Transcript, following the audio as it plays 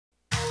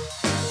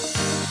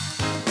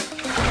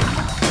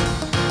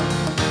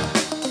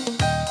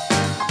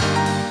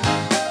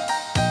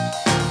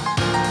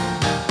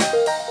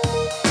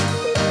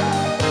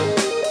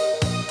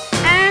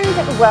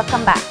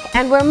Welcome back.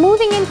 And we're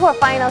moving into our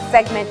final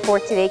segment for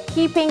today,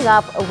 keeping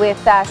up with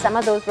some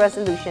of those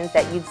resolutions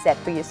that you've set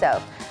for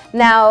yourself.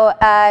 Now,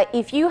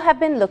 if you have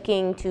been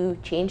looking to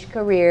change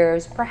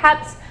careers,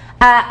 perhaps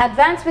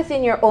advance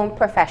within your own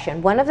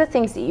profession, one of the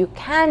things that you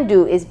can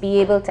do is be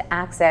able to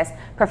access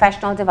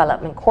professional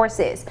development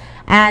courses.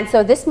 And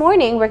so this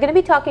morning, we're going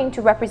to be talking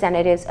to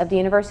representatives of the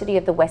University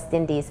of the West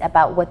Indies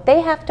about what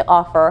they have to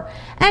offer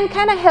and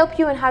kind of help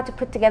you in how to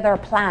put together a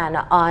plan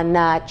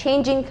on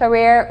changing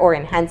career or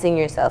enhancing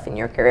yourself in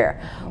your career.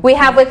 We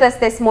have with us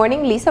this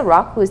morning Lisa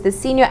Rock, who is the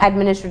Senior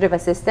Administrative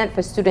Assistant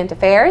for Student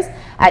Affairs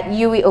at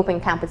UWI Open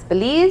Campus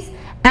Belize.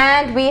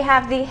 And we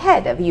have the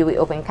head of UWI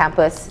Open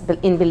Campus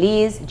in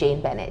Belize,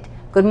 Bennett.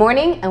 Good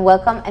morning and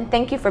welcome, and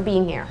thank you for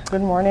being here.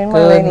 Good morning,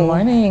 Marlene. Good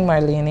morning,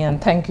 Marlene,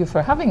 and thank you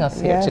for having us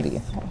here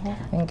today.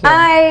 Thank you.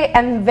 I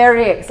am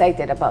very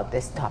excited about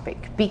this topic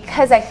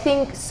because I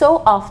think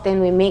so often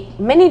we make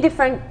many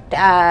different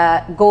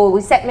goals,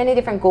 we set many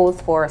different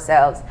goals for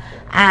ourselves,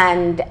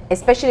 and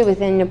especially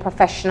within the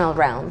professional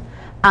realm,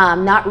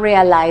 not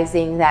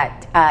realizing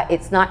that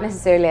it's not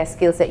necessarily a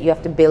skill set you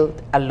have to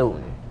build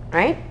alone,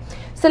 right?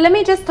 So let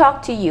me just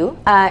talk to you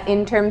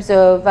in terms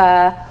of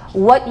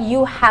what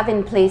you have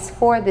in place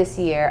for this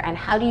year and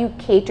how do you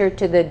cater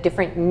to the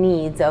different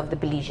needs of the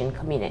Belizean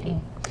community?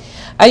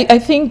 I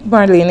think,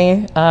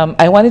 Marlene,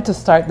 I wanted to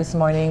start this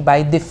morning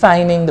by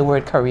defining the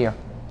word career.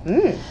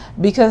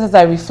 Because as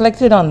I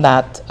reflected on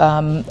that,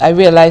 I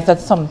realized that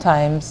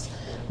sometimes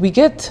we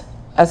get,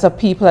 as a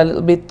people, a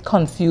little bit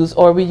confused,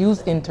 or we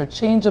use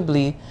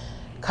interchangeably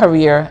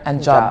career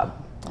and job.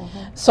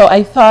 So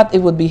I thought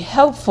it would be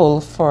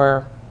helpful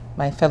for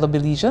my fellow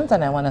Belizeans,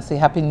 and I want to say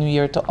Happy New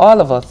Year to all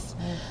of us,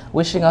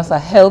 wishing us a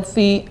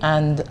healthy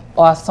and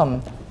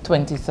awesome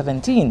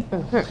 2017.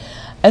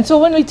 And so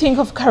when we think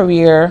of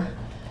career,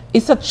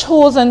 it's a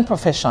chosen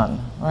profession,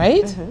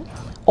 right?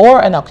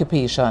 Or an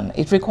occupation.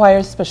 It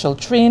requires special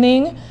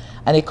training,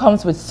 and it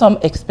comes with some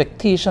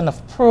expectation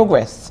of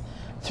progress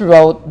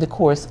throughout the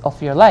course of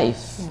your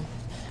life.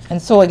 And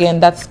so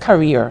again, that's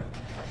career.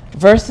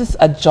 Versus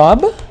a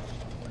job.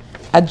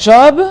 A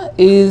job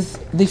is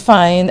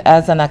defined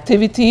as an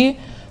activity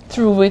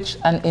through which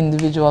an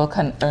individual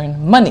can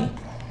earn money.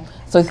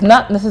 So it's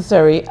not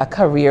necessarily a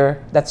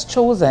career that's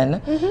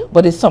chosen,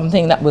 but it's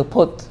something that will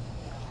put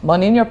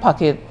money in your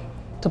pocket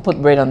to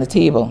put bread on the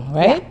table,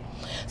 right?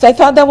 So I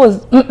thought that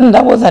was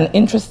that was an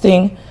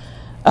interesting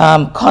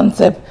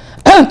concept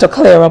to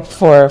clear up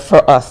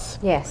for us.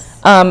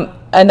 Yes.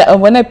 And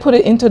when I put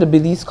it into the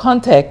Belize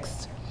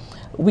context,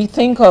 we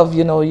think of,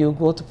 you know, you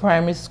go to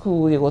primary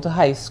school, you go to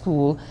high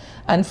school,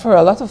 and for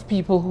a lot of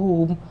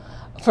people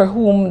for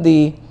whom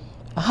the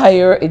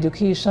higher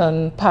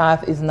education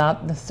path is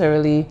not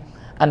necessarily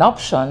an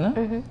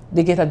option,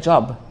 they get a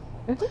job.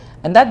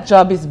 And that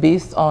job is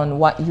based on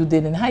what you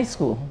did in high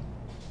school,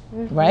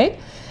 right?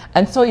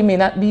 And so it may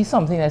not be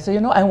something that say,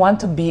 you know, I want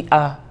to be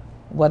a,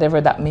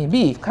 whatever that may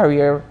be,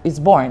 career is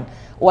born,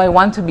 or I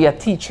want to be a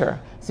teacher.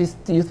 So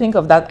you think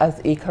of that as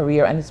a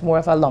career, and it's more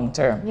of a long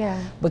term.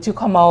 But you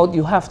come out,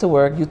 you have to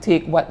work, you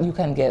take what you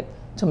can get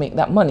to make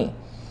that money.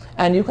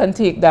 And you can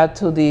take that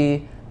to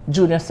the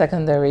junior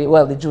secondary,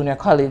 well, the junior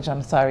college,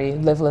 I'm sorry,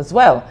 level as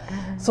well.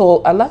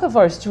 So a lot of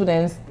our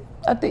students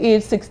at the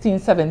age 16,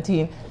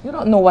 17, you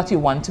don't know what you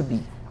want to be.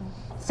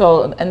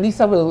 So, and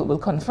Lisa will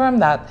confirm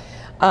that.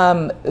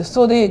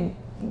 So they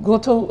go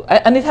to,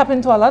 and it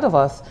happened to a lot of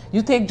us,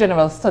 you take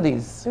general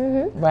studies,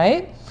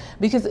 right?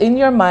 Because in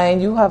your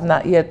mind, you have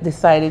not yet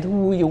decided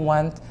who you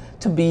want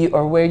to be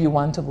or where you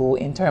want to go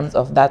in terms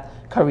of that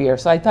career.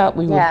 So I thought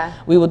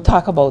we would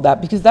talk about that,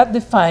 because that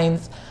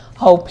defines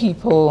how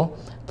people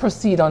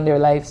proceed on their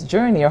life's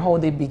journey, or how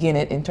they begin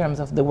it in terms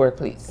of the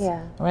workplace.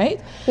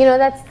 Right? You know,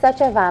 that's such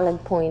a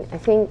valid point. I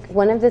think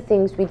one of the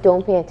things we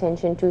don't pay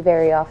attention to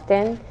very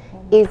often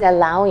is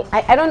allowing,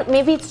 I don't,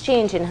 maybe it's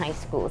changed in high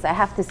schools, I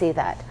have to say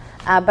that.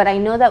 But I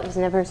know that was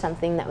never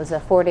something that was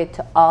afforded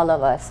to all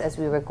of us as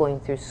we were going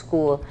through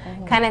school.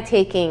 Kind of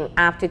taking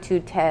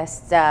aptitude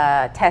tests,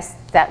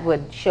 tests that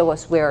would show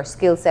us where our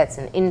skill sets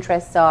and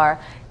interests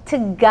are, to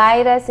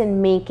guide us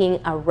in making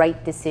a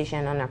right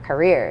decision on our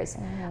careers.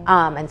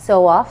 And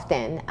so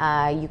often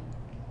you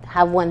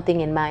have one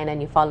thing in mind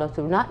and you follow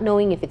through, not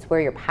knowing if it's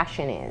where your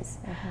passion is.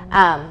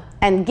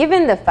 And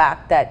given the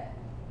fact that,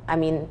 I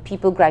mean,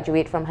 people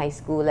graduate from high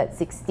school at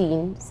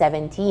 16,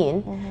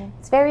 17,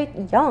 it's very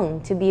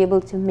young to be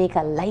able to make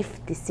a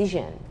life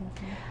decision.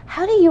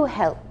 How do you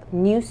help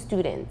new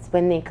students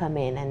when they come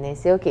in and they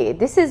say, okay,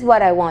 this is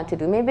what I want to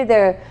do? Maybe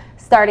they're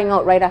starting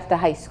out right after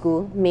high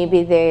school.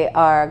 Maybe they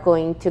are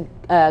going to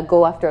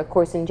go after a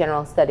course in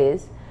general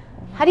studies.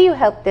 How do you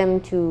help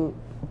them to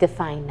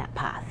define that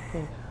path?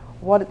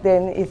 What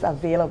then is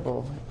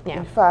available?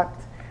 In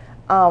fact,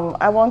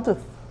 I want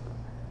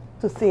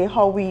to say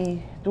how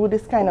we do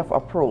this kind of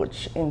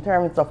approach in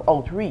terms of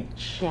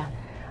outreach.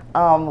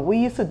 We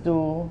used to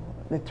do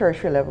the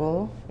tertiary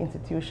level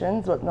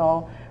institutions, but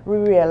now we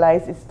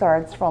realize it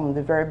starts from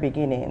the very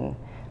beginning,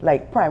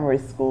 like primary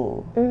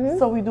school.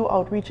 So we do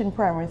outreach in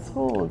primary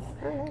schools,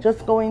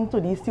 just going to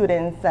these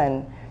students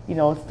and you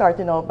know,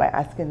 starting out by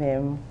asking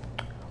them,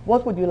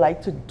 what would you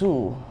like to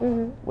do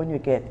when you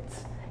get,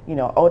 you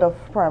know, out of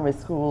primary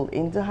school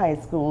into high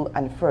school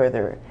and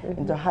further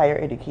into higher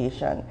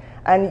education?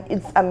 And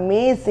it's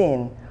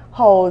amazing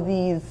how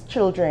these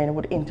children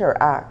would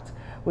interact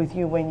with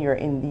you when you're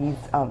in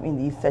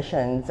these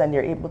sessions, and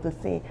you're able to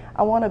say,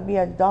 I want to be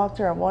a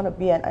doctor, I want to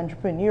be an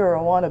entrepreneur,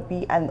 I want to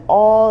be, and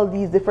all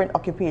these different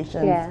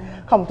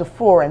occupations come to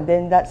fore. And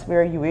then that's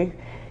where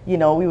you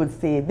know, we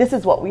would say, this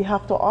is what we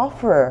have to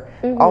offer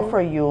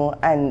you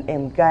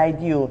and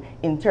guide you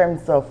in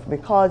terms of,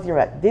 because you're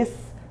at this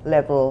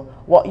level,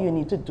 what you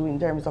need to do in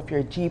terms of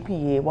your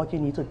GPA, what you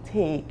need to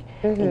take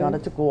in order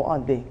to go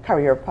on the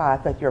career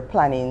path that you're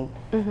planning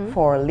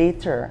for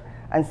later.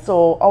 And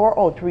so our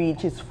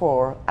outreach is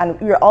for,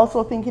 and we're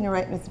also thinking,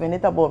 right, Ms.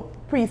 Bennett, about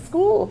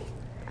preschool.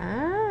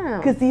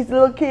 Because these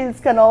little kids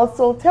can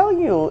also tell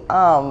you.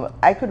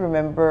 I could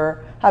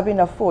remember having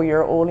a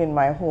 4-year-old in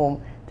my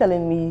home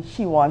telling me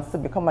she wants to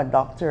become a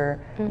doctor.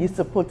 Used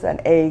to put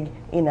an egg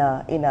in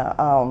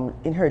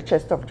in her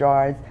chest of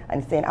drawers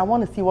and saying, I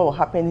want to see what will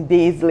happen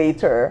days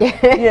later.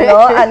 You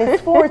know, and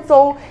it's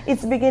so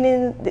it's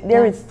beginning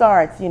there. It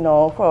starts, you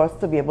know, for us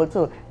to be able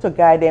to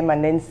guide them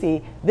and then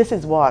say, this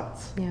is what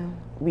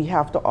we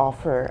have to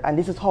offer, and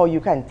this is how you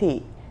can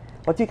take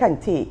what you can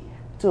take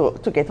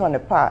to get on the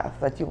path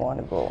that you want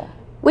to go.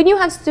 When you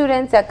have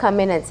students that come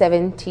in at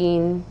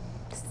 17,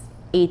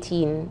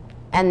 18,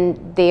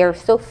 and they are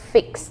so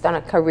fixed on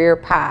a career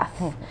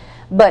path,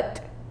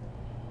 but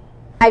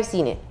I've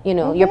seen it, you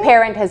know, your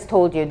parent has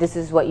told you this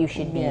is what you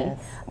should be,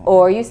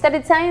 or you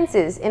studied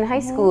sciences in high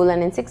school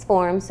and in sixth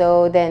form,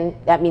 so then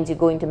that means you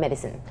go into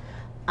medicine.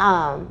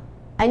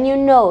 And you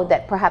know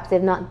that perhaps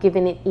they've not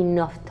given it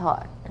enough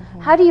thought.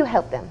 How do you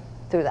help them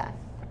through that?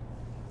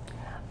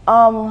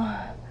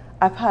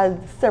 I've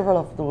had several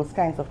of those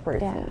kinds of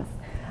persons.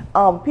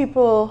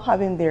 People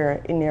having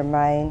in their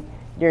mind,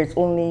 there's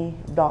only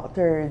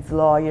doctors,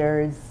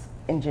 lawyers,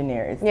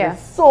 engineers. There's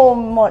so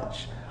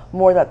much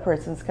more that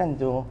persons can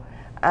do.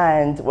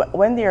 And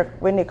when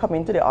they come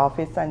into the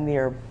office and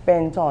they're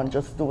bent on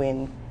just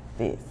doing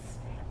this,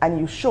 and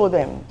you show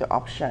them the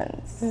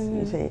options,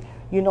 you say,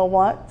 you know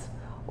what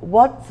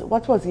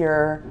was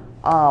your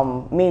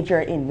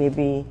major in,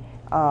 maybe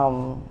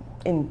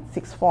in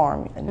sixth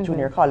form and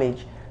junior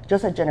college?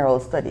 Just a general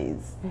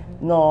studies.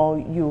 No,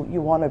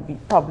 you want to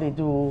probably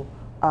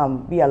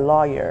be a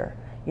lawyer.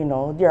 You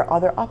know, there are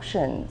other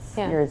options.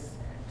 There's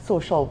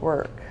social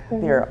work.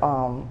 There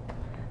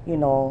you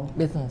know,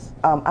 business,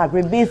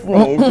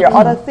 agribusiness. There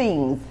are other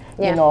things.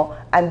 You know,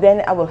 and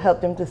then I will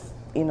help them to,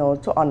 you know,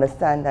 to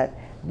understand that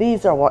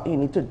these are what you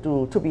need to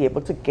do to be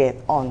able to get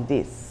on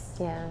this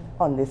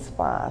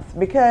path.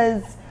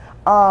 Because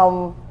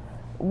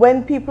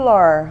when people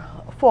are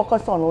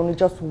focused on only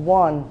just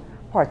one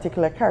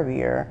particular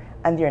career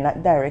and they're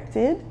not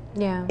directed,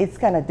 it's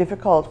kind of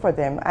difficult for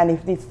them. And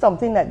if it's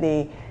something that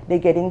they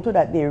get into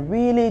that they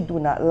really do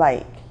not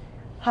like,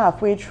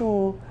 halfway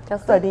through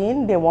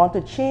studying, they want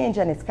to change,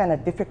 and it's kind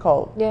of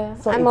difficult.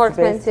 So and more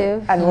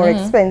expensive. And more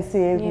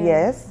expensive,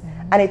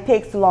 and it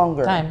takes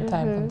longer. Time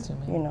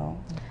consuming. You know.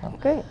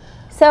 Great.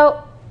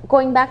 So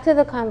going back to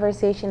the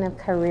conversation of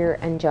career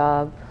and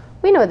job,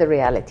 we know the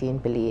reality in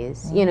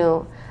Belize. You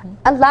know,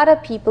 a lot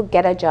of people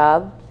get a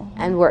job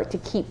and work to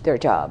keep their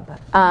job,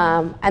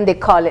 and they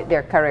call it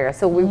their career.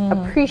 So we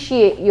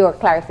appreciate your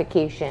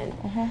clarification.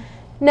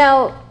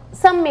 Now,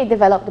 some may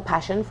develop the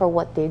passion for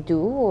what they do,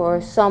 or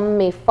some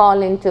may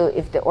fall into,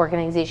 if the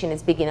organization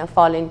is big enough,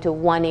 fall into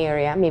one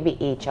area, maybe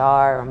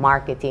HR or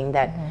marketing,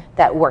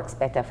 that works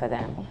better for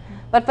them.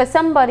 But for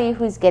somebody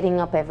who's getting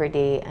up every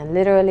day and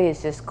literally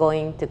is just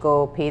going to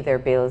go pay their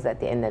bills at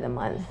the end of the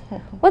month,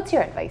 what's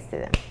your advice to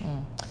them?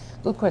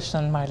 Good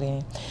question,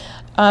 Marlene.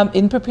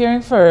 In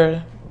preparing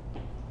for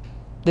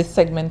this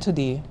segment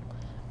today,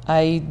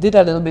 I did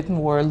a little bit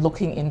more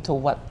looking into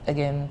what,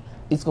 again,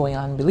 is going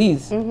on in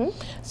Belize.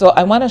 So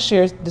I want to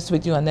share this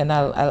with you, and then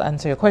I'll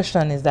answer your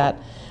question. Is that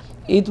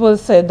it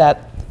was said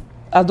that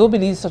although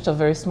Belize is such a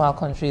very small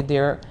country,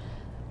 there are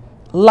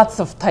lots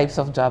of types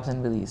of jobs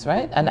in Belize,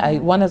 right? And I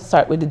want to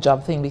start with the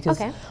job thing,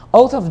 because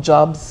out of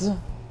jobs,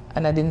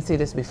 and I didn't say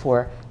this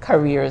before,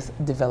 careers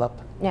develop.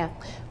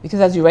 Because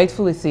as you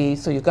rightfully say,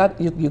 so you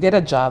get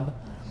a job,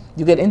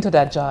 you get into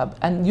that job,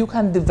 and you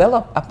can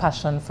develop a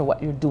passion for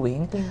what you're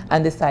doing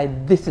and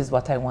decide, this is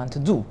what I want to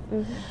do.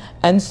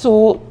 And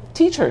so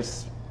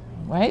teachers,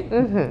 right?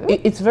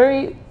 It's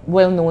very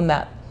well known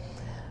that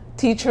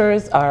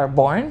teachers are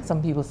born,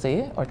 some people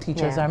say, or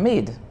teachers are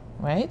made,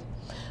 right?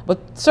 But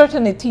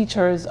certainly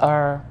teachers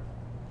are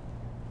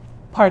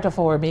part of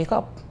our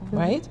makeup,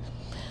 right?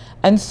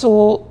 And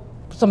so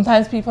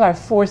sometimes people are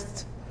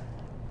forced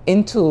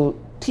into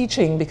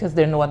teaching because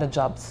there are no other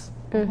jobs.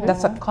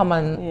 That's a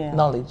common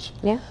knowledge.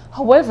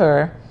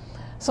 However,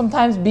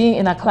 sometimes being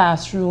in a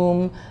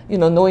classroom, you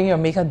know, knowing you're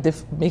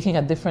making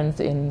a difference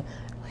in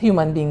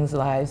human beings'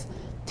 lives,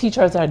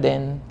 teachers are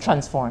then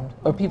transformed,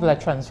 or people are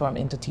transformed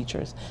into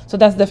teachers. So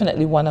that's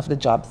definitely one of the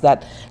jobs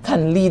that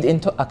can lead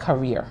into a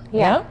career.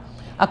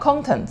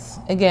 Accountants,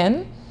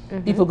 again,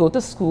 People go to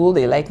school,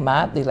 they like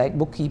math, they like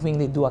bookkeeping,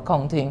 they do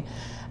accounting,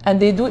 and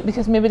they do it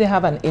because maybe they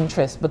have an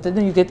interest, but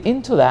then you get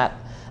into that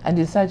and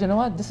you decide, you know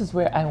what, this is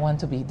where I want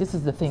to be, this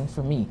is the thing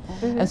for me.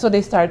 And so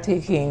they start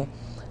taking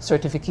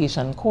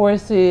certification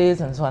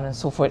courses and so on and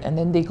so forth, and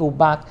then they go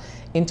back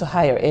into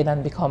higher ed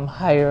and become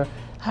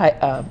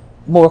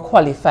more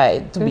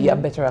qualified to be a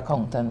better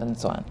accountant and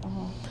so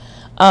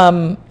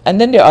on. And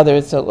then there are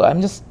others, so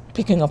I'm just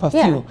picking up a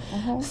few.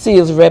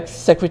 Sales reps,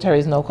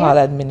 secretaries, now called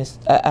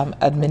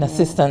admin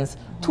assistants,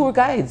 tour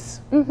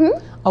guides.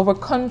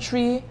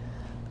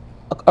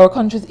 Our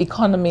country's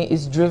economy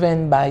is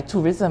driven by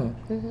tourism.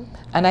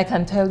 And I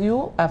can tell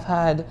you, I've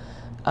had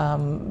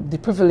the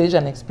privilege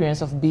and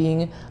experience of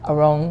being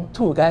around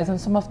tour guides, and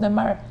some of them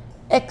are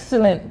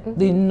excellent.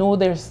 They know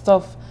their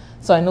stuff.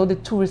 So I know the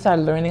tourists are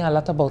learning a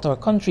lot about our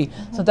country.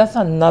 So that's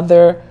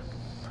another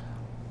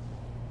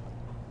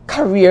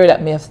career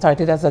that may have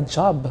started as a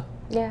job.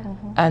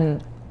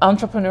 And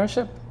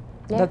entrepreneurship,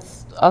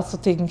 that's also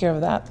taking care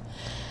of that.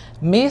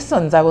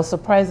 Masons, I was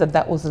surprised that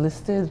that was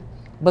listed.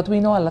 But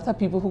we know a lot of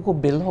people who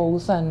could build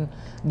houses and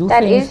do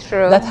things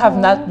that have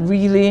not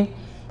really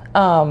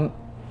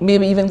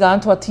maybe even gone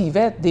to a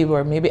TVET. They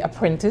were maybe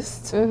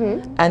apprenticed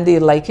and they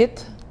like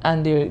it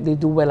and they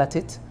do well at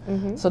it.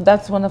 So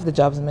that's one of the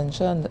jobs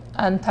mentioned.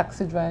 And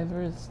taxi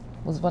drivers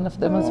was one of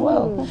them as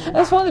well.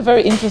 That's really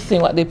very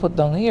interesting what they put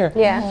down here.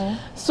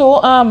 So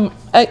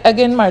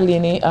again,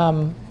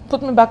 Marlene,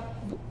 put me back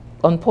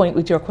on point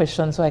with your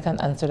question so I can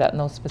answer that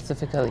now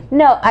specifically.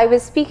 No, I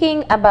was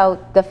speaking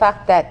about the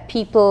fact that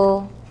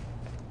people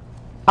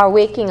are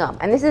waking up,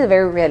 and this is a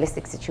very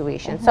realistic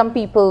situation. Some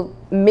people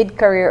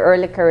mid-career,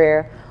 early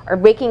career, are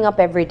waking up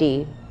every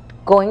day,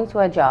 going to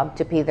a job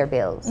to pay their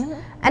bills.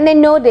 And they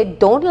know they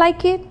don't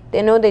like it,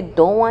 they know they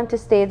don't want to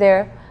stay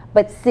there,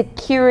 but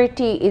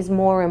security is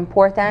more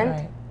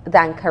important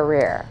than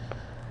career.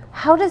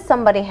 How does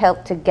somebody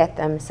help to get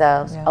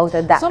themselves out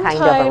of that kind of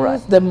a rut?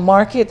 Sometimes the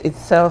market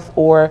itself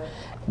or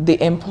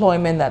the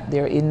employment that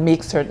they're in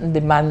makes certain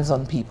demands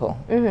on people.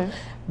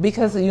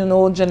 Because, you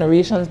know,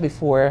 generations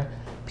before,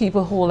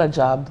 people hold a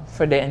job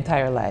for their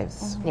entire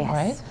lives,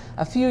 right?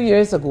 A few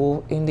years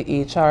ago in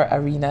the HR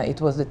arena, it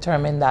was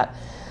determined that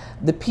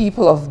the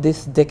people of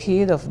this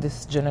decade, of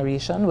this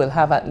generation, will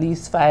have at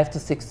least 5 to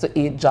 6 to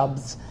 8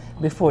 jobs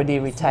before they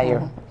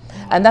retire.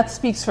 And that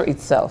speaks for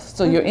itself.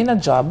 So you're in a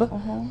job,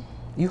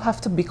 you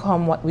have to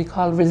become what we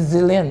call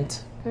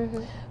resilient.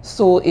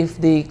 So if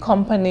the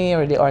company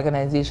or the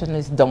organization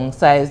is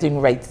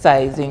downsizing, right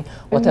sizing,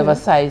 whatever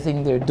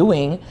sizing they're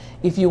doing,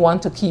 if you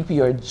want to keep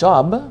your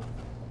job,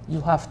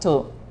 you have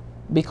to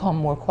become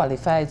more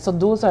qualified. So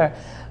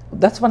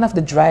that's one of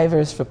the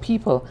drivers for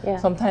people.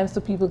 Sometimes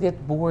the people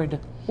get bored.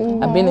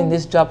 I've been in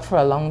this job for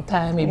a long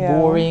time, it's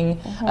boring,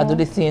 I do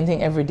the same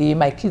thing every day,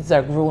 my kids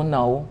are grown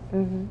now.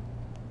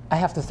 I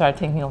have to start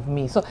thinking of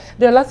me. So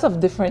there are lots of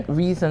different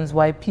reasons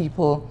why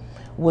people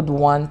would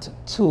want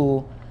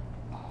to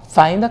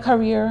find a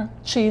career,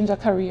 change a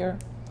career,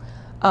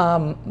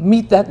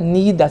 meet that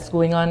need that's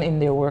going on in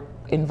their work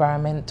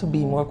environment to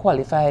be more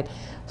qualified,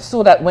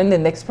 so that when the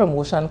next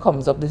promotion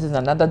comes up, this is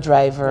another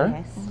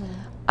driver.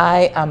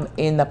 I am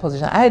in a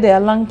position, I there a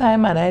long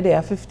time and I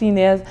there 15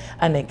 years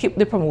and they keep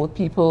to promote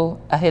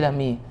people ahead of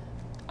me.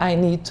 I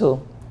need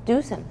to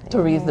do something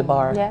to raise the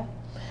bar.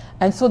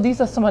 And so these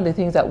are some of the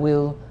things that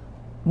will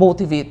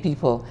motivate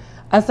people.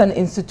 As an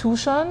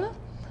institution,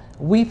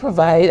 we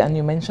provide, and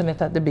you mentioned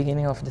it at the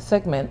beginning of the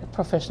segment,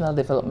 professional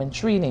development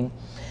training.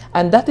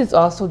 And that is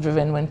also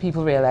driven when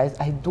people realize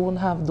I don't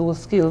have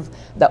those skills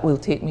that will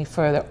take me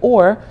further,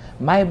 or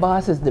my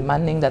boss is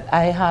demanding that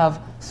I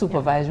have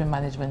supervisory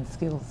management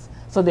skills.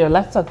 So there are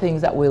lots of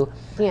things that will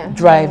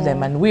drive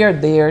them, and we are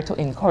there to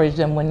encourage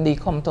them when they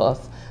come to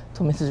us,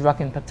 to Mrs.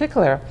 Rock in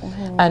particular,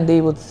 and they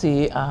would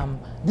say,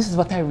 this is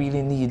what I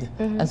really need.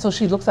 And so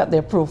she looks at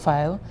their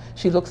profile,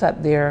 she looks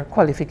at their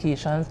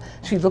qualifications,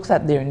 she looks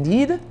at their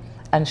need,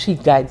 and she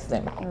guides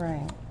them.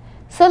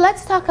 So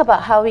let's talk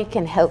about how we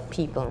can help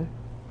people.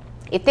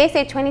 If they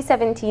say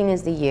 2017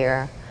 is the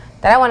year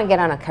that I want to get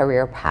on a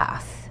career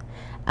path,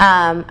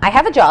 I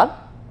have a job.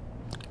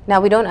 Now,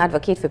 we don't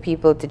advocate for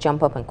people to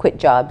jump up and quit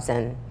jobs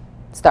and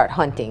start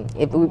hunting.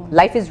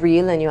 Life is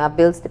real and you have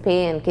bills to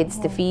pay and kids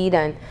to feed,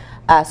 and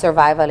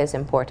survival is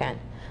important.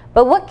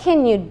 But what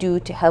can you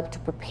do to help to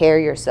prepare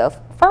yourself?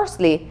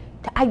 Firstly,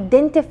 to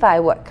identify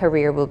what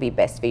career will be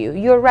best for you.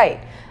 You're right.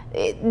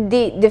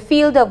 The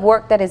field of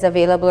work that is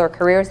available, or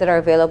careers that are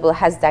available,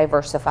 has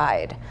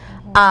diversified.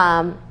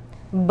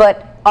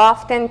 But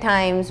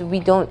oftentimes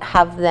we don't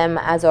have them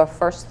as our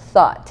first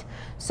thought.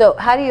 So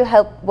how do you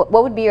help? What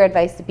would be your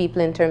advice to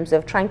people in terms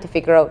of trying to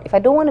figure out, if I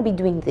don't want to be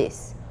doing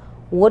this,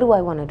 what do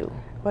I want to do?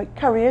 But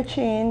career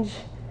change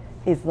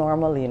is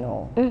normal, you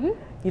know.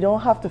 You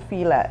don't have to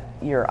feel that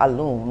you're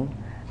alone.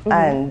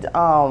 And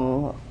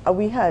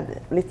we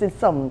had listed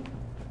some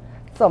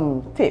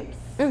tips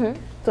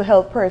to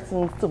help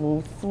persons to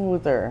move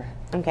smoother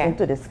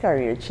into this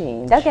career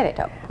change. I'll get it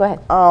up. Go ahead.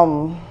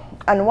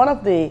 And one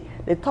of the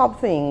top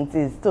things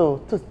is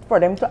for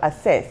them to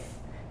assess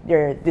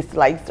their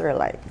dislikes or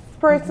likes.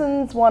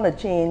 Persons want to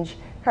change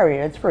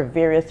careers for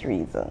various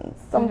reasons.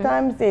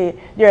 Sometimes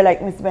they're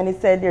like Miss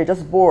Bennett said, they're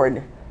just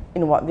bored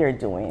in what they're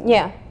doing.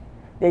 Yeah.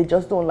 They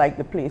just don't like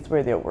the place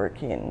where they're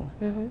working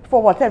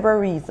for whatever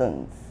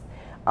reasons.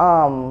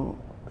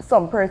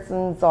 Some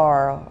persons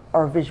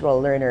are visual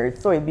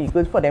learners, so it'd be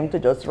good for them to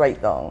just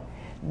write down,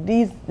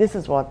 these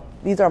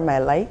are my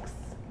likes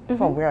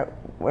from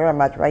where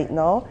I'm at right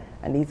now,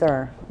 and these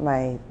are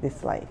my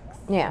dislikes.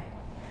 Yeah.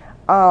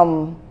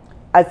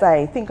 As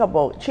I think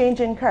about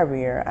changing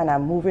career and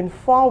I'm moving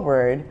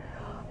forward,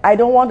 I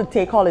don't want to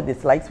take all the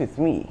dislikes with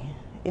me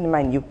in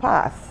my new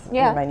path,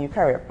 in my new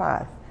career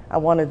path. I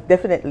want to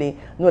definitely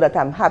know that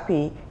I'm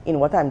happy in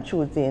what I'm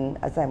choosing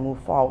as I move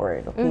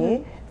forward,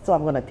 okay? So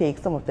I'm going to take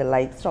some of the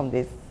likes from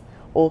this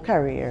old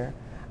career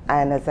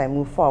and as I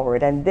move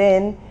forward. And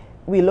then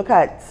we look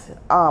at,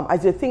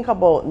 as you think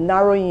about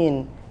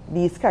narrowing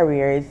these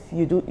careers,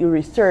 you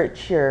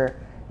research your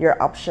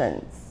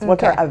options,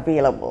 what are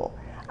available.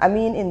 I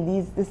mean,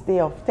 in this day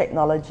of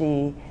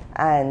technology,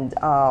 and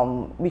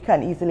we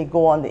can easily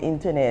go on the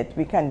internet,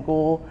 we can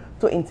go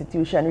to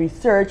institution,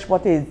 research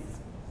what is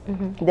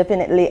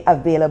definitely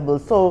available.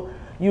 So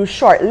you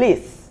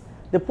shortlist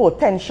the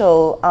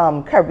potential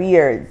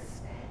careers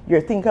you're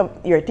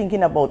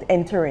thinking about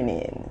entering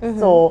in.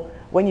 So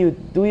when you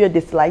do your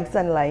dislikes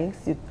and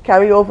likes, you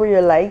carry over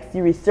your likes,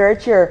 you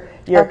research your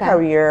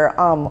career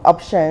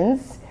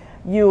options.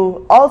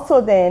 You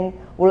also then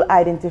will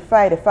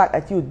identify the fact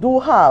that you do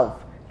have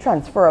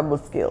transferable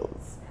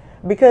skills,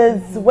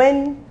 because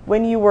when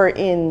you were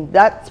in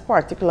that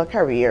particular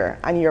career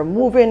and you're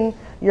moving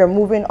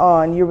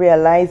on, you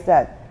realize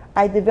that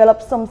I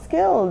developed some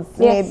skills,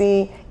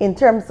 maybe in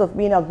terms of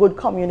being a good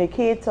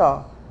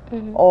communicator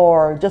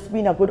or just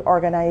being a good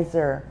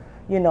organizer.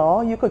 You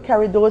know, you could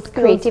carry those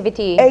skills.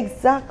 Creativity.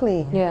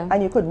 Exactly. Yeah.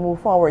 And you could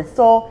move forward.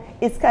 So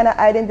it's kind of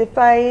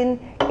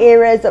identifying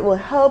areas that will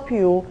help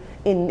you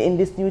in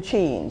this new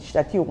change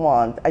that you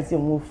want as you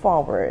move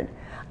forward.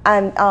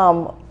 And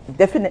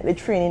definitely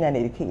training and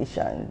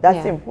education.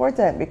 That's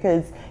important,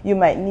 because you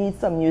might need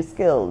some new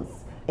skills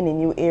in a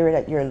new area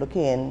that you're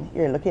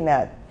looking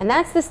at. And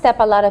that's the step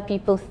a lot of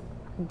people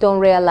don't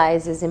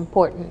realize is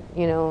important,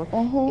 you know.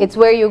 It's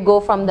where you go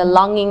from the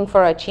longing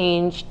for a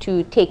change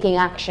to taking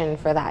action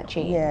for that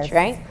change,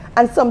 right?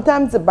 And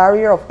sometimes the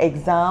barrier of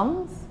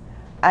exams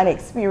and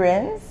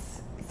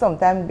experience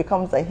sometimes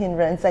becomes a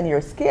hindrance, and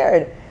you're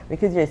scared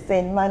because you're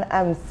saying, man,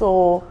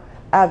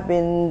 I've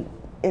been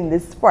in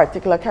this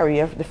particular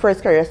career, the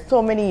first career,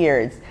 so many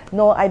years.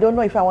 No, I don't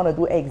know if I want to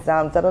do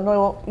exams. I don't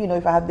know, you know,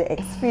 if I have the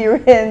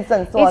experience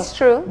and so on. It's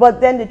true.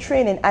 But then the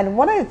training, and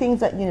one of the things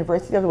that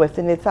University of the West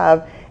Indies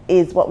have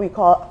is what we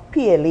call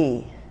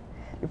PLA,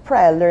 the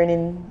Prior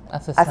Learning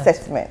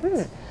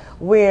Assessment.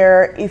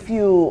 Where if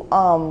you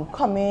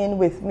come in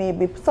with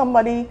maybe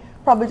somebody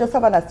probably just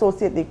have an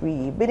associate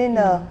degree, been in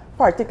a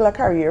particular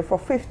career for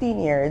 15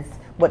 years,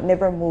 but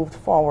never moved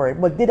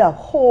forward, but did a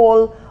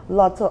whole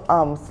lot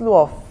of slew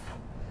of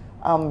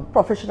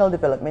professional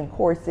development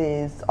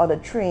courses, other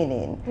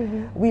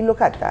training. We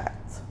look at that.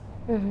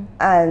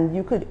 And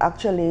you could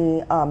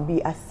actually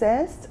be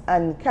assessed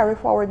and carry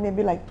forward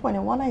maybe like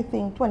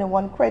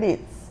 21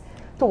 credits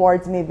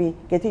towards maybe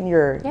getting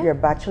your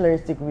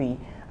bachelor's degree.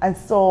 And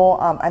so,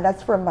 and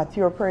that's for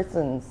mature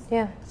persons.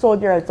 So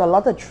there's a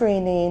lot of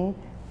training,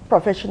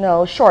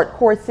 professional, short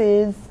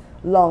courses,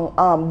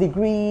 long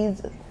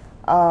degrees,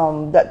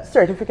 that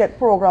certificate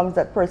programs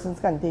that persons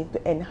can take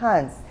to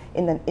enhance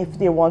if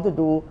they want to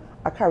do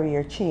a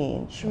career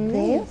change.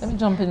 Okay? Let me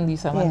jump in,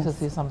 Lisa. I want to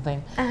say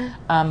something.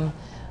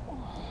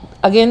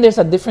 Again, there's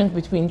a difference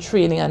between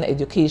training and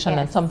education,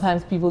 and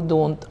sometimes people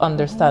don't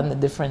understand the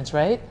difference,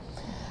 right?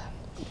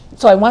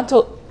 So I want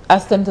to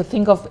ask them to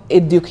think of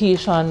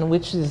education,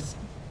 which is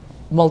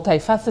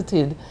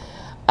multifaceted,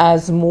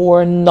 as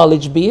more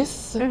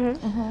knowledge-based.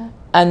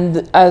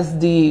 And as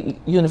the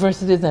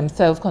universities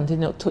themselves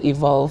continue to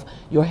evolve,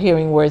 you're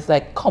hearing words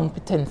like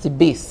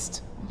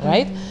competency-based,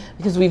 right?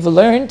 Because we've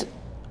learned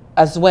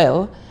as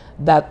well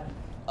that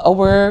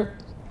our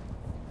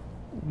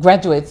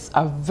graduates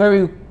are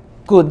very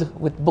good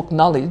with book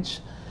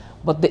knowledge,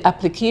 but the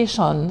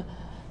application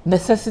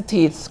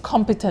necessitates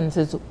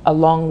competences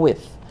along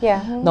with.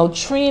 Now,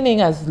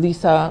 training, as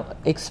Lisa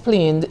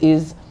explained,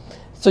 is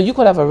so you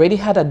could have already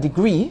had a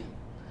degree,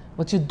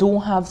 but you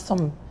don't have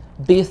some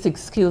basic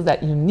skills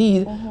that you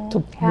need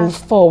to move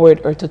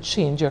forward or to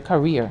change your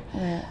career.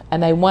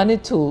 And I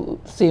wanted to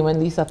say, when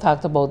Lisa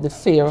talked about the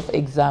fear of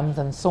exams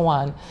and so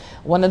on,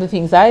 one of the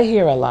things I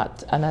hear a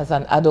lot, and as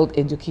an adult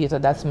educator,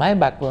 that's my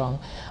background,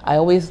 I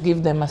always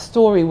give them a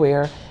story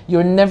where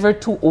you're never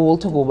too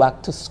old to go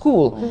back to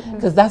school,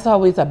 because that's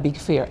always a big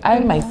fear. I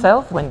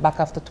myself went back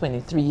after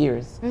 23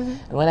 years.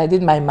 And when I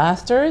did my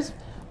master's,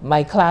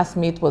 my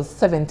classmate was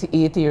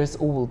 78 years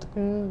old.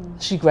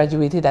 She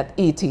graduated at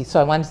 80,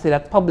 so I want to say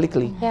that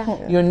publicly.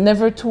 You're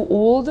never too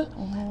old.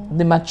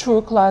 The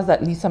mature class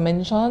that Lisa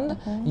mentioned,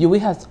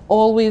 UWI has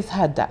always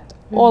had that,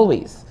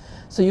 always.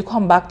 So you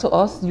come back to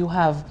us, you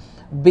have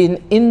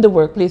been in the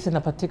workplace in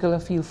a particular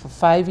field for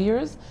 5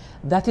 years,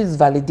 that is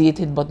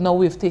validated, but now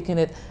we've taken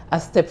it a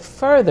step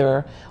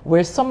further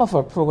where some of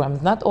our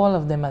programs, not all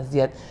of them as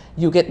yet,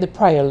 you get the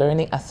prior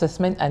learning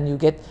assessment and you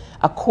get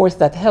a course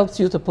that helps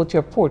you to put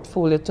your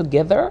portfolio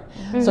together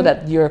so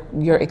that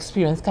your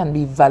experience can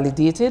be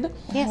validated.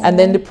 Yes. And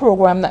then the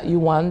program that you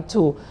want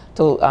to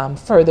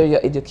further your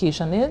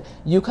education in,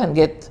 you can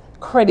get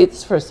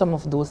credits for some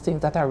of those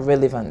things that are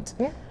relevant.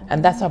 Yeah.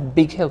 And that's a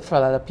big help for a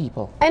lot of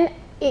people. And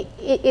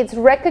it's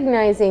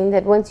recognizing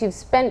that once you've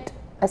spent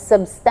a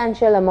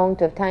substantial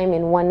amount of time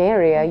in one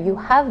area, you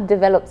have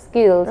developed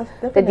skills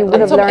that you would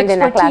have learned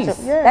in a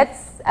classroom. Yes.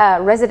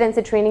 That's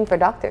residency training for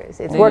doctors.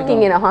 It's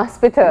working in a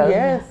hospital.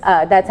 Yes.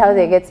 That's how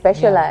they get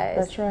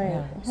specialized. That's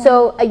right.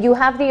 So you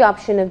have the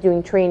option of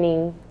doing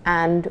training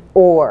and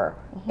or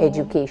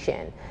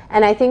education.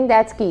 And I think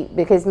that's key,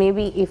 because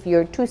maybe if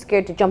you're too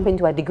scared to jump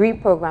into a degree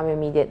program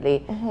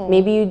immediately,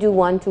 maybe you do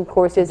 1-2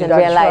 courses and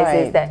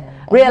realize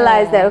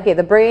that, okay,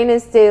 the brain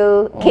is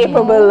still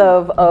capable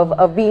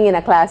of being in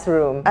a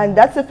classroom. And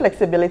that's the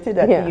flexibility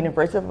that the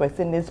University of West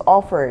Indies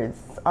offers.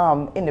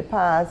 In the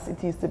past,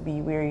 it used to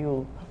be where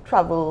you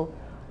travel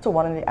to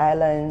one of the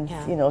islands,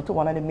 you know, to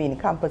one of the main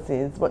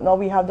campuses, but now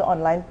we have the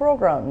online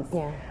programs.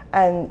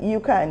 And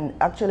you can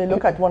actually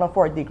look at one of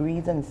our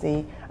degrees and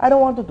say, I don't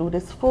want to do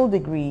this full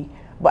degree,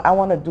 but I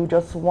want to do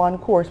just one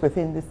course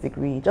within this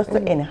degree, just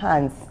to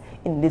enhance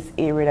in this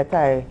area that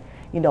I,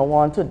 you know,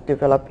 want to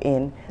develop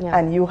in.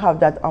 And you have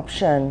that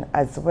option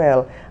as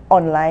well.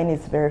 Online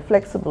is very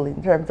flexible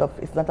in terms of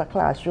it's not a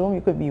classroom.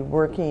 You could be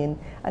working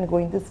and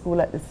going to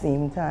school at the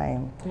same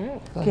time.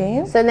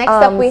 Okay. So next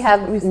up we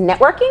have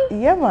networking?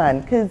 Yeah, man,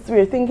 because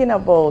we're thinking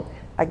about,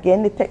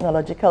 again, the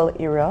technological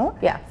era.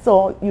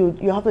 So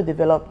you have to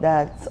develop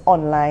that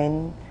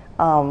online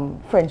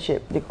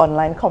friendship, the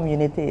online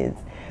communities.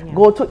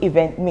 Go to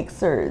event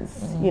mixers,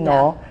 you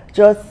know,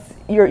 just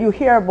you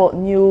hear about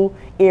new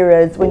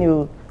areas when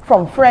you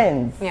from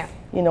friends,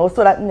 you know,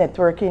 so that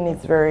networking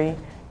is very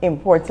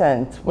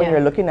important when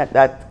you're looking at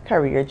that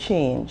career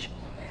change.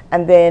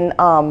 And then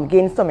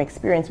gain some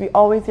experience. We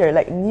always hear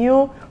like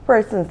new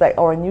persons, like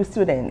our new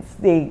students,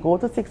 they go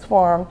to sixth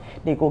form,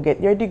 they go get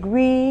their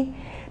degree,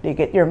 they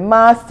get their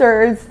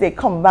masters, they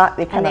come back,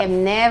 they kind of, and they've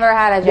never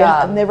had a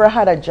job. Never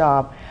had a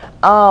job.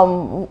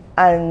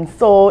 And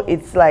so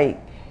it's like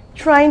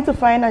trying to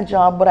find a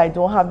job, but I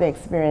don't have the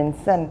experience.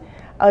 And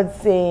I'd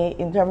say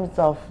in terms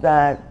of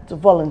that, to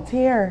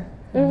volunteer.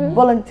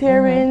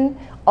 Volunteering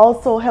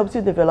also helps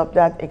you develop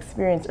that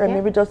experience, or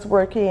maybe just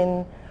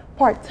working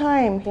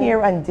part-time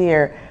here and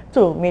there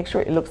to make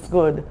sure it looks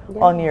good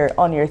on your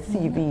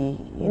CV.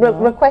 You know?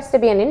 Request to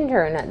be an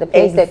intern at the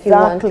place that you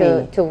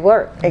want to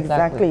work.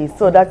 Exactly.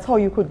 So that's how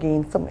you could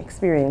gain some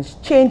experience.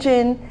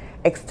 Changing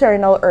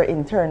external or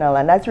internal,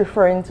 and that's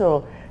referring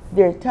to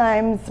there are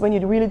times when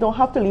you really don't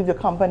have to leave the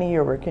company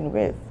you're working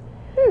with.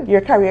 Your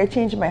career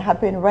change might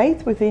happen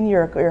right within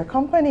your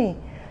company.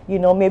 You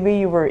know, maybe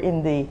you were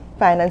in the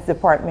finance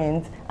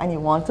department and you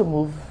want to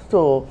move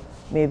to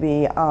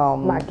maybe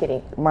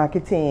marketing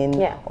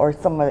or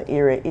some other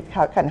area. It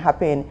can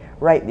happen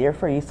right there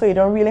for you. So you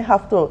don't really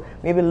have to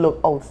maybe look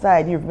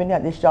outside. You've been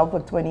at this job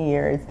for 20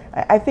 years.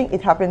 I think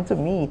it happened to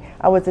me.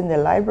 I was in the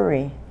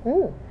library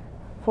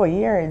for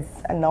years,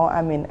 and now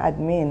I'm in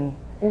admin.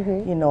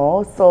 You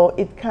know, so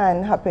it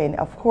can happen.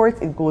 Of course,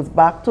 it goes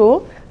back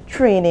to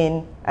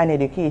training and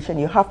education.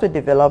 You have to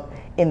develop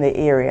in the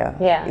area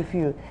if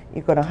you're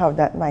gonna have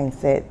that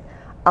mindset.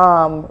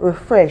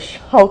 Refresh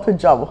how to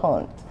job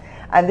hunt,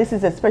 and this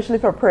is especially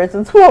for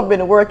persons who have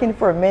been working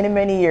for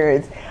many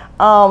years.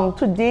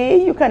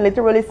 Today, you can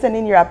literally send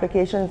in your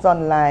applications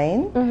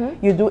online.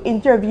 You do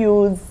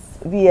interviews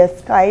via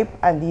Skype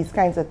and these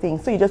kinds of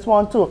things. So you just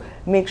want to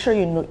make sure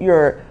you know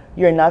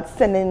you're not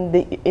sending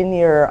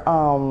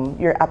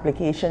your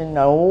application in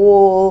a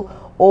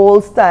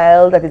old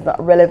style that is not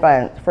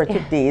relevant for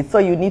today. So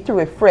you need to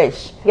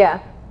refresh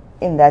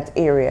in that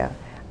area.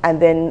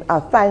 And then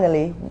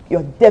finally,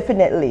 you're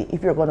definitely,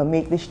 if you're going to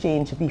make this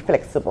change, be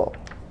flexible.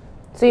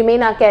 So you may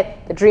not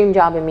get the dream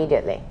job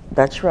immediately.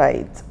 That's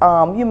right.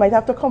 You might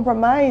have to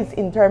compromise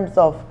in terms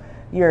of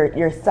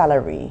your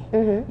salary,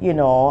 you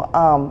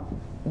know,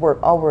 work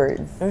hours,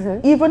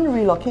 even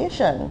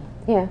relocation.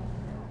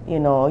 You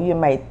know, you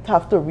might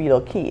have to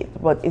relocate,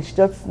 but it's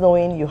just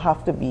knowing you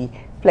have to be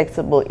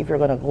flexible if you're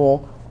going to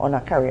go on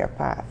a career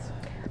path.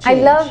 I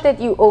love that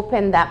you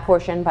opened that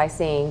portion by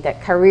saying that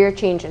career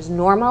change is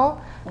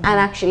normal and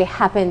actually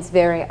happens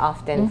very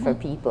often for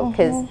people,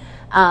 because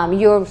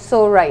you're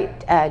so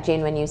right,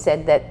 Jane, when you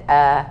said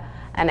that,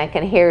 and I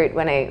can hear it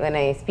when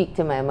I speak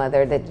to my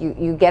mother, that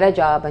you get a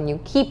job and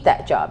you keep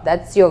that job.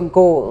 That's your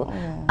goal,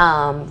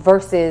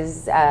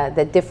 versus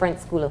the different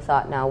school of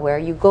thought now, where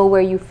you go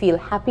where you feel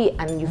happy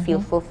and you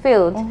feel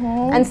fulfilled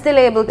and still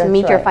able to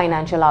meet your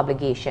financial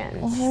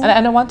obligations. And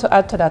I want to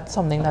add to that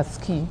something that's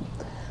key.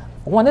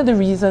 One of the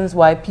reasons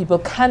why people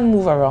can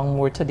move around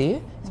more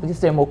today is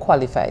because they're more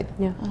qualified.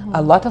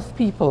 A lot of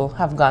people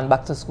have gone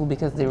back to school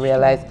because they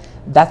realize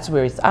that's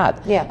where it's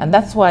at. And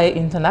that's why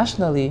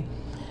internationally,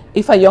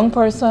 if a young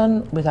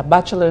person with a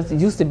bachelor's, it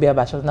used to be a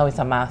bachelor's, now it's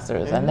a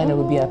master's, and then it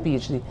would be a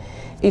PhD.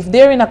 If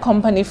they're in a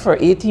company for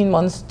 18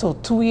 months to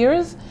 2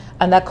 years,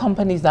 and that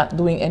company is not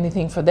doing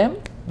anything for them,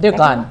 they're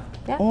gone.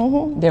 Yeah.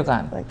 They're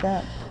gone. Like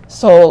that.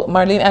 So,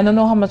 Marlene, I don't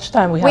know how much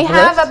time we have left. We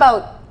have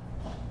about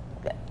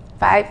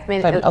 5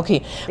 minutes.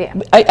 Okay. Yeah.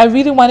 I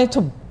really wanted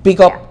to big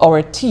up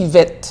our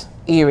TVET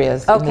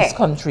areas in this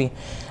country.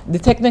 The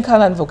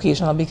technical and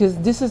vocational, because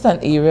this is an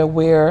area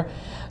where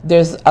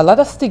there's a lot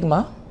of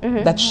stigma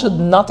that should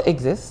not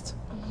exist.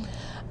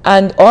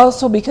 And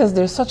also because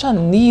there's such a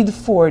need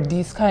for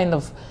these kind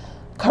of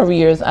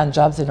careers and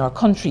jobs in our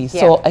country.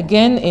 So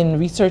again, in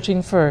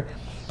researching for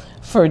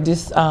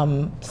this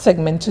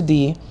segment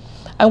today,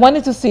 I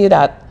wanted to say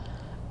that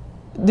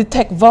the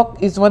tech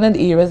voc is one of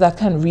the areas that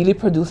can really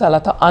produce a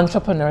lot of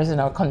entrepreneurs in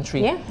our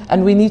country.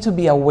 And we need to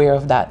be aware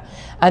of that.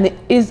 And it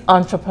is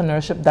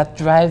entrepreneurship that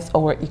drives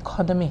our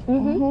economy,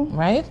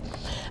 right?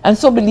 And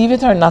so believe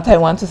it or not, I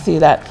want to say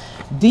that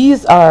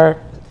these are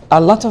a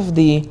lot of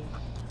the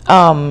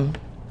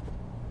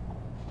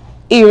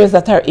areas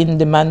that are in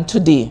demand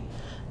today.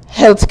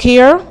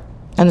 Healthcare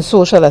and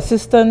social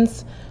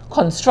assistance,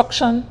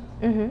 construction,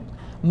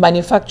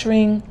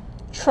 manufacturing,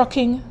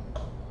 trucking,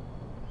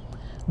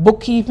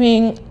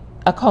 bookkeeping,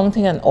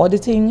 accounting and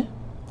auditing,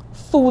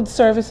 food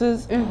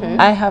services.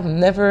 I have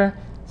never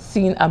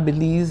seen a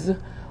Belize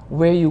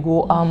where you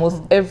go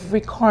almost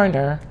every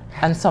corner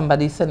and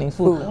somebody's selling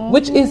food,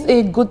 which is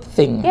a good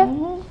thing.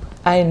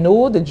 I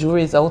know the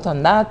jury is out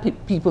on that.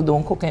 People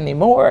don't cook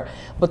anymore,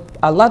 but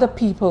a lot of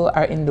people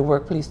are in the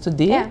workplace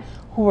today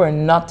who were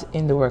not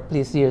in the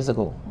workplace years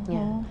ago.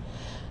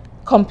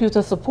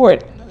 Computer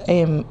support.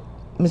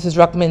 Mrs.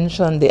 Rock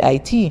mentioned the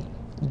IT,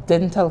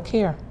 dental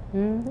care.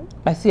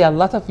 I see a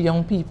lot of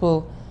young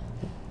people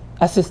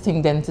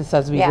assisting dentists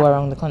as we go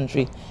around the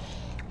country.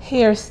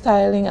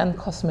 Hairstyling and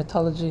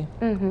cosmetology.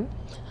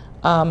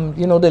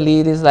 You know, the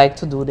ladies like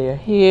to do their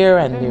hair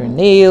and their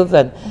nails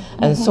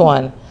and so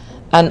on.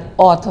 And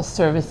auto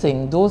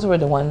servicing. Those were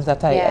the ones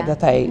that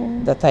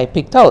I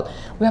picked out.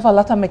 We have a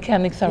lot of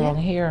mechanics around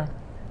here.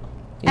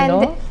 You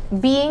know?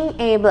 Being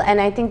able, and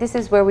I think this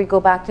is where we go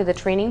back to the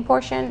training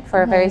portion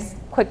for a very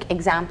quick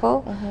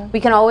example. We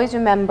can always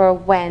remember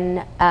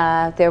when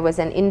there was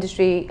an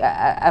industry,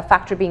 a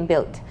factory being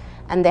built,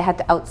 and they had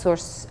to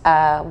outsource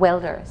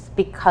welders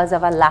because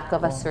of a lack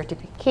of a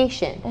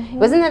certification. It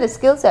wasn't that a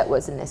skill set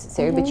wasn't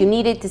necessary, but you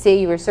needed to say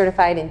you were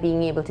certified in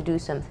being able to do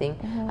something.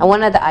 And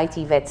one of the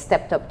IT vets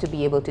stepped up to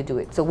be able to do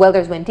it. So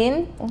welders went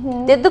in,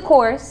 did the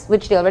course,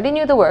 which they already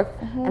knew the work,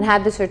 and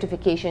had the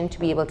certification to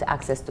be able to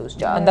access those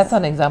jobs. And that's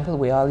an example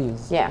we all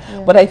use.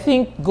 But I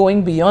think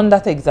going beyond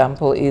that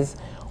example is,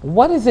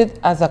 what is it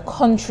as a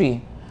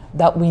country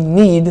that we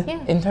need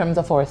in terms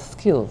of our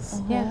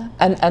skills?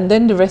 And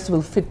then the rest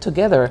will fit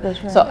together.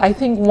 So I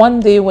think one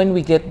day when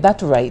we get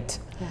that right,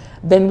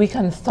 then we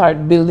can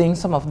start building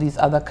some of these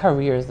other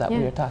careers that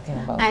we are talking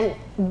about. And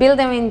build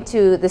them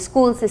into the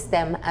school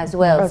system as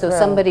well. So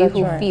somebody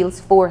who feels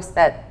forced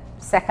at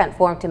second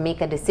form to make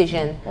a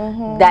decision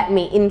that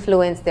may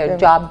influence their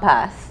job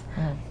path.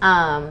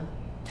 And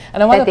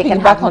I want to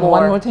piggyback on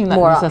one more thing that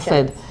Lisa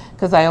said,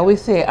 because I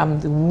always say I'm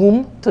the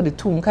womb to the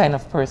tomb kind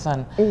of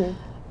person.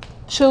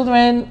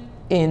 Children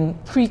in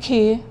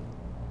pre-K,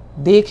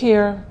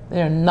 daycare,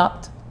 they're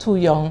not too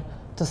young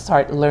to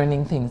start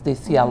learning things. They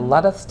see a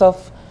lot of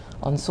stuff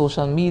on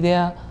social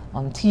media,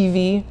 on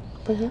TV.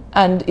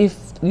 And if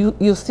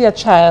you see a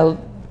child,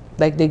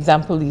 like the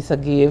example Lisa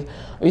gave,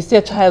 or you see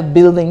a child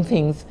building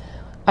things,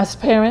 as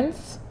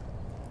parents,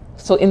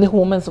 so in the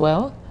home as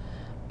well,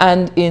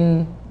 and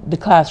in the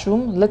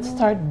classroom, let's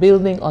start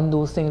building on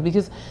those things,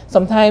 because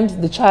sometimes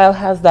the child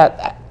has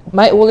that.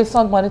 My oldest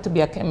son wanted to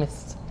be a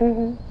chemist.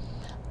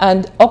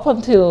 And up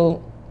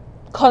until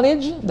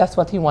college, that's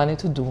what he wanted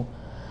to do.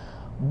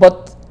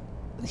 But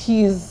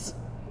he's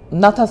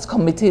not as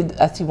committed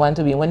as he wanted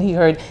to be. When he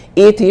heard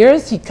 8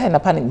 years, he kind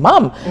of panicked.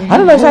 Mom, I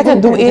don't know if I can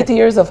do 8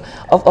 years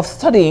of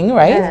studying,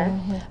 right?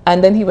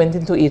 And then he went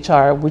into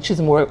HR, which is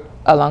more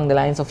along the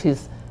lines of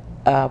his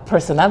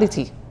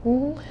personality.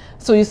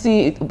 So you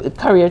see,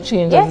 career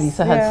change, as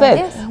Lisa had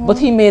said, but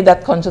he made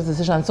that conscious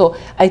decision. So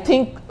I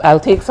think I'll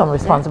take some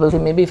responsibility.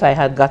 Maybe if I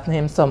had gotten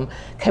him some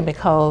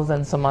chemicals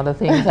and some other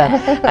things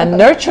and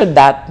nurtured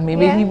that,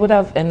 maybe he would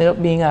have ended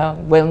up being a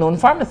well-known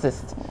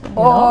pharmacist.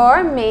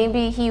 Or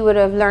maybe he would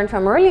have learned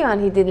from early on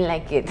he didn't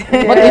like it.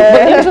 But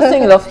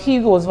interesting enough,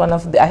 he was one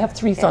of the, I have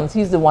 3 sons,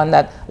 he's the one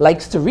that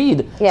likes to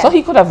read. So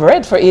he could have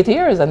read for 8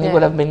 years and he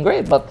would have been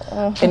great. But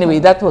anyway,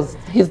 that was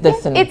his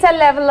destiny. It's a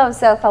level of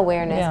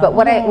self-awareness. But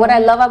what I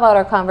love about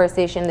our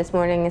conversation this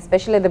morning,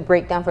 especially the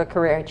breakdown for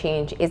career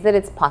change, is that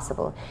it's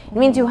possible. It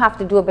means you have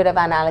to do a bit of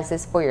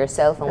analysis for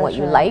yourself and what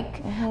you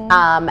like.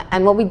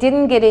 And what we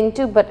didn't get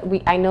into, but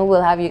I know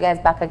we'll have you guys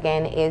back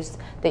again, is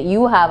that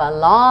you have a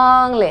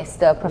long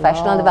list of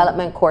professional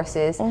development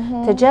courses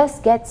to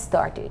just get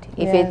started.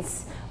 If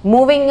it's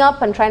moving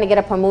up and trying to get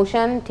a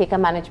promotion, take a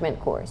management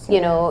course.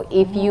 You know,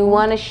 if you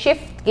want to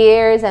shift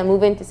gears and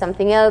move into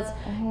something else,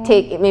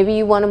 maybe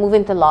you want to move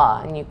into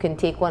law, and you can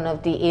take one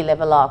of the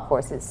A-level law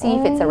courses, see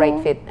if it's a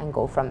right fit, and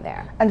go from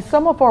there. And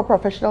some of our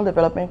professional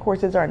development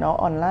courses are now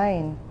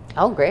online.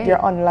 Oh, great.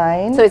 They're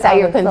online. So it's at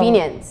your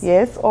convenience.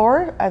 Yes,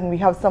 and we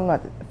have some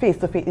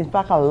face-to-face, in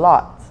fact, a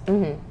lot.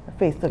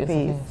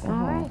 Face-to-face. All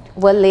right.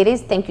 Well,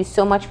 ladies, thank you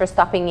so much for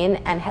stopping in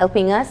and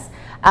helping us.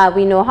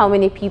 We know how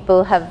many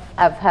people have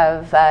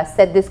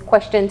said this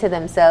question to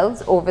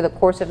themselves over the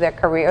course of their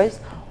careers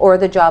or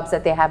the jobs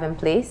that they have in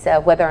place,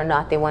 whether or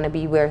not they want to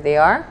be where they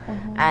are.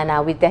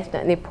 And we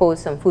definitely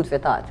posed some food for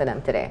thought for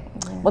them today.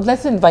 But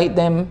let's invite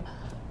them.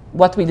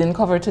 What we didn't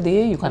cover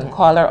today, you can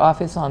call our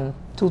office on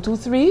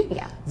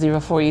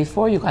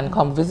 223-0484. You can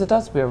come visit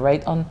us. We're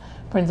right on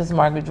Princess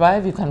Margaret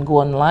Drive. You can go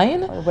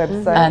online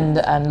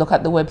and look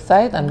at the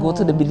website and go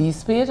to the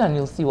Belize page, and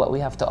you'll see what we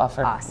have to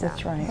offer. Awesome.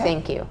 That's right.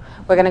 Thank you.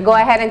 We're going to go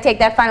ahead and take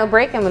that final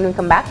break, and when we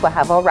come back, we'll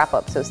have our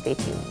wrap-up, so stay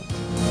tuned.